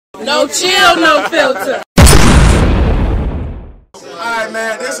No chill, no filter. Alright,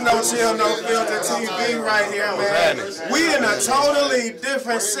 man, this noChill, noFilterTV right here, man. We in a totally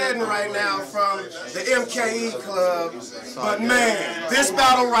different setting right now from the MKE Club. But man, this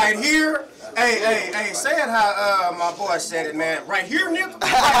battle right here, hey, say it how my boy said it, man. Right here, nigga.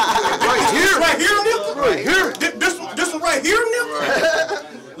 Right here. Right here, nigga. Right here. This one right here,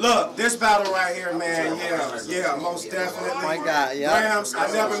 nigga. Look, this battle right here, man, yeah, most definitely. Oh my God, yeah. Grams,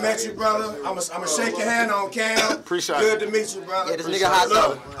 I never met you, brother. I'm gonna shake your hand on cam. Appreciate it. Good to meet you, brother. Yeah, this nigga hot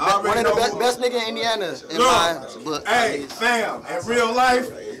though. One of the best nigga in Indiana in my book. Hey, fam, in real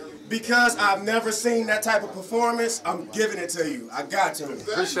life, because I've never seen that type of performance, I'm giving it to you. I got to.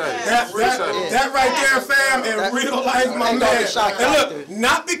 Appreciate it. That right there, fam, in real life, my man. And look,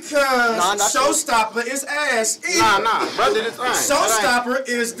 not because Show Stoppa is ass either. Nah, brother, this thing. Show Stoppa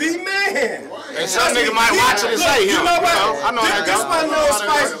is the man. And some nigga might watch it and say him. You know what? I know that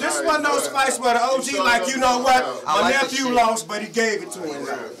guy. This one no spice where the OG like, you know what? My nephew lost, but he gave it to him.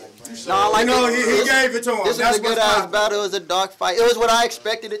 No, I like he gave it to him. This was a good ass battle. It was a dog fight. It was what I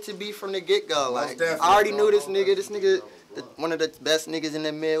expected it to be from the get go. Like I already knew this nigga. This nigga, one of the best niggas in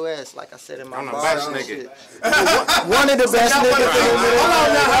the Midwest. Like I said in my bar. best nigga. One of the best niggas in the Midwest. Hold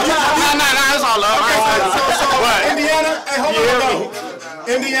on now. That's all love. So Indiana, hey, hold on.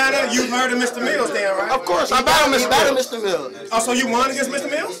 Indiana, you've heard of Mr. Mills then, right? Of course, I battled Mr. Mills. Oh, so you won against Mr.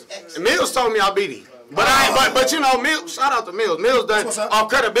 Mills? Mills told me I beat him. But you know, Mills, shout out to Mills. Mills done, off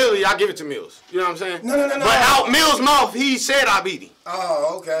credibility, I give it to Mills. You know what I'm saying? No. But out Mills' mouth, he said I beat him.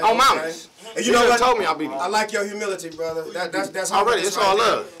 Oh, okay. On mamas. And you know what? Told me I beat him. I like your humility, brother. That's already. It's all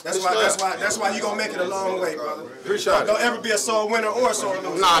love. That's why you gonna make it a long way, brother. Appreciate it. Don't ever be a sore winner or a sore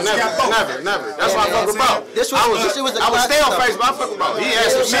loser. Nah, never. That's why I fuck with bro. I was stay on Facebook. I fuck with bro. He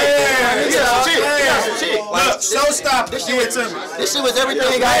had some shit. Look, Show Stoppa. This shit was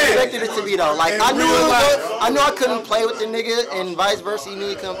everything I expected it to be though. Like I knew I couldn't play with the nigga, and vice versa. He knew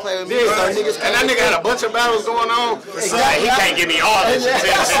he couldn't play with me. And that nigga had a bunch of battles going on. Exactly. He can't give me all this shit.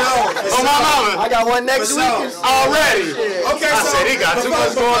 Oh my mama. I got one next week already. Okay, I said he got too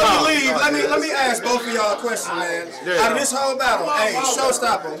much going on. Let me ask both of y'all a question, man. Out of this whole battle, hey, Show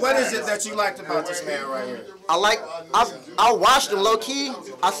Stoppa, what is it that you liked about this man right here? I watched him low key.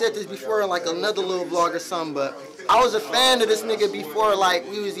 I said this before in like another little vlog or something, but I was a fan of this nigga before like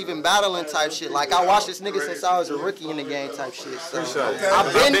we was even battling type shit. Like I watched this nigga since I was a rookie in the game type shit. So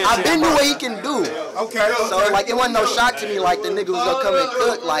I've been the way he can do. Okay. So like it wasn't no shock to me like the nigga was gonna come and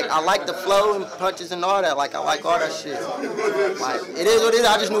cook. Like I like the flow and punches and all that. Like I like all that shit. Like it is what it is.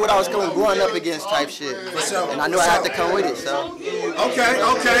 I just knew what I was going up against type shit. And I knew I had to come with it. So. Okay.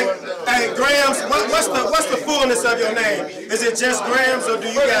 Hey, Grams, what's the fullness of your name? Is it just Grams or do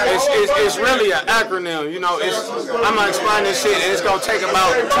you got? It's really an acronym. You know, I'm gonna explain this shit, and it's gonna take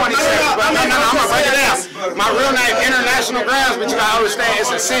about 20 seconds. But no, I'm gonna break it down. My real name, International Grams, but you gotta understand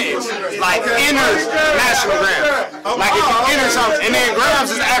it's a sentence. Like International Grams. Like if you enter something, and then Grams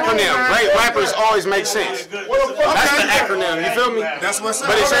is an acronym. Great rappers always make sense. That's the acronym. You feel me? That's what's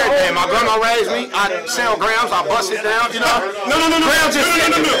up. But it's everything. My grandma raised me. I sell Grams. I bust it down. You know? No. Grams just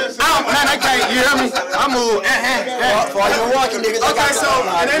man, I can't. You hear me? I move. For all you walking niggas. Okay, so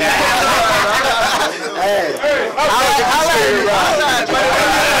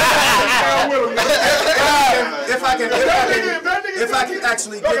if I can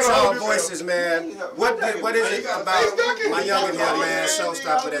actually get y'all voices, man, what is it about my youngin' here, man, Show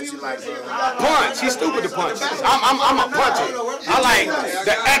Stoppa that you like, bro? Punch. He's stupid to punch. I'm a puncher. I like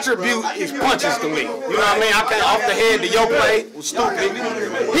the attribute is punches to me. You know what I mean? I can't off the head to your play was stupid.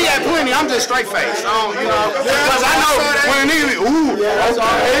 He had plenty. I'm just straight face. You know, because I know when a nigga,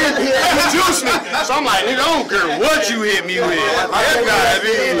 he juice me. So I'm like, nigga, I don't care what you hit me with.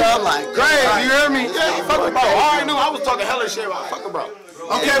 I'm like, crazy. You hear me? Yeah, fuck a bro. I already knew I was talking hella shit about fuck a bro.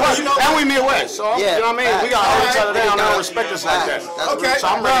 Okay, well, you know, and we Midwest, so you know what I mean? We gotta hold each other down. They don't respect us like that. Okay. So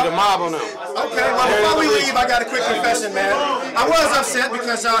I'm ready to mob on them. Okay, well, before we leave, I got a quick confession, man. I was upset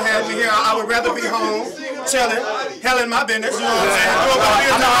because y'all had me here. I would rather be home, chilling, hell in my business, you know what I'm saying?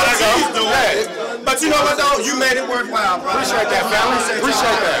 I know how that goes. But you know what, though? You made it worthwhile, bro. Appreciate that, family.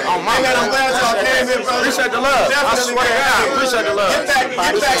 Appreciate that. On my man, I'm glad y'all came here, brother. Appreciate the love. I swear to God. Appreciate the love. Get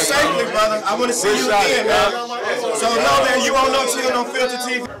back safely, brother. I want to see you again, man. So know that you on noChill,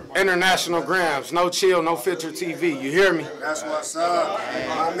 noFilterTV. International Grams, noChill, noFilterTV. You hear me? That's what's up,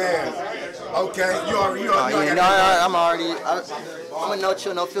 my man. Okay, you already. I'm a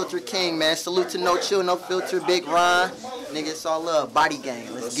noChill, noFilter king, man. Salute to noChill, noFilter, Big Ron. Nigga, it's all love. Body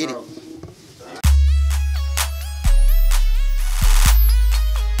gang. Let's get it.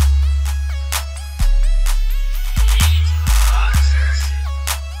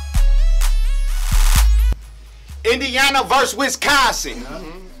 Indiana versus Wisconsin.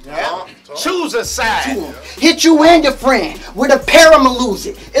 Choose a side. Hit you and your friend with a pair, I'ma lose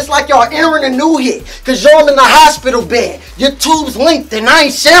it. It's like y'all entering a new hit, cause y'all in the hospital bed. Your tube's linked and I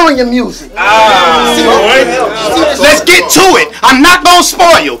ain't sharing your music. Let's get to it. I'm not gonna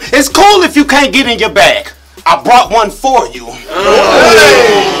spoil you. It's cool if you can't get in your bag. I brought one for you.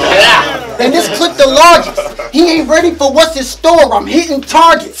 And this clip the largest. He ain't ready for what's in store. I'm hitting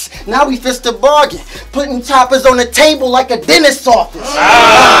targets. Now we fist a bargain. Putting toppers on the table like a dentist's office.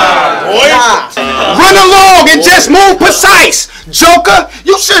 Run along and just move precise. Joker,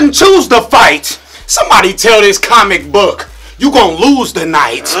 you shouldn't choose the fight. Somebody tell this comic book you gonna lose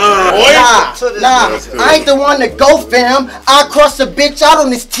tonight. Nah, I ain't the one to go, fam. I'll cross a bitch out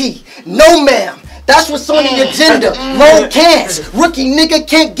on this tee. No, ma'am. That's what's on the agenda. Low cans. Rookie nigga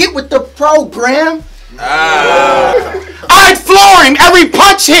can't get with the program. I'd floor him every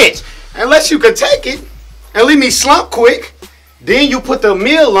punch hit. Unless you can take it and leave me slump quick. Then you put the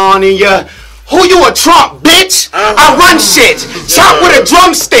meal on and who you a Trump, bitch? I run shit. Chop with a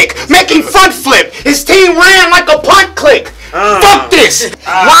drumstick. Making front flip. His team ran like a punt click. Fuck this.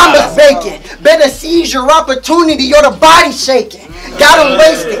 Llama's vacant. Better seize your opportunity or the body shaking. Got him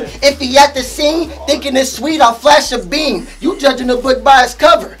wasted. If he at the scene, thinking it's sweet, I'll flash a beam. You judging a book by its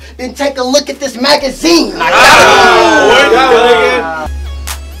cover. Then take a look at this magazine. I got it.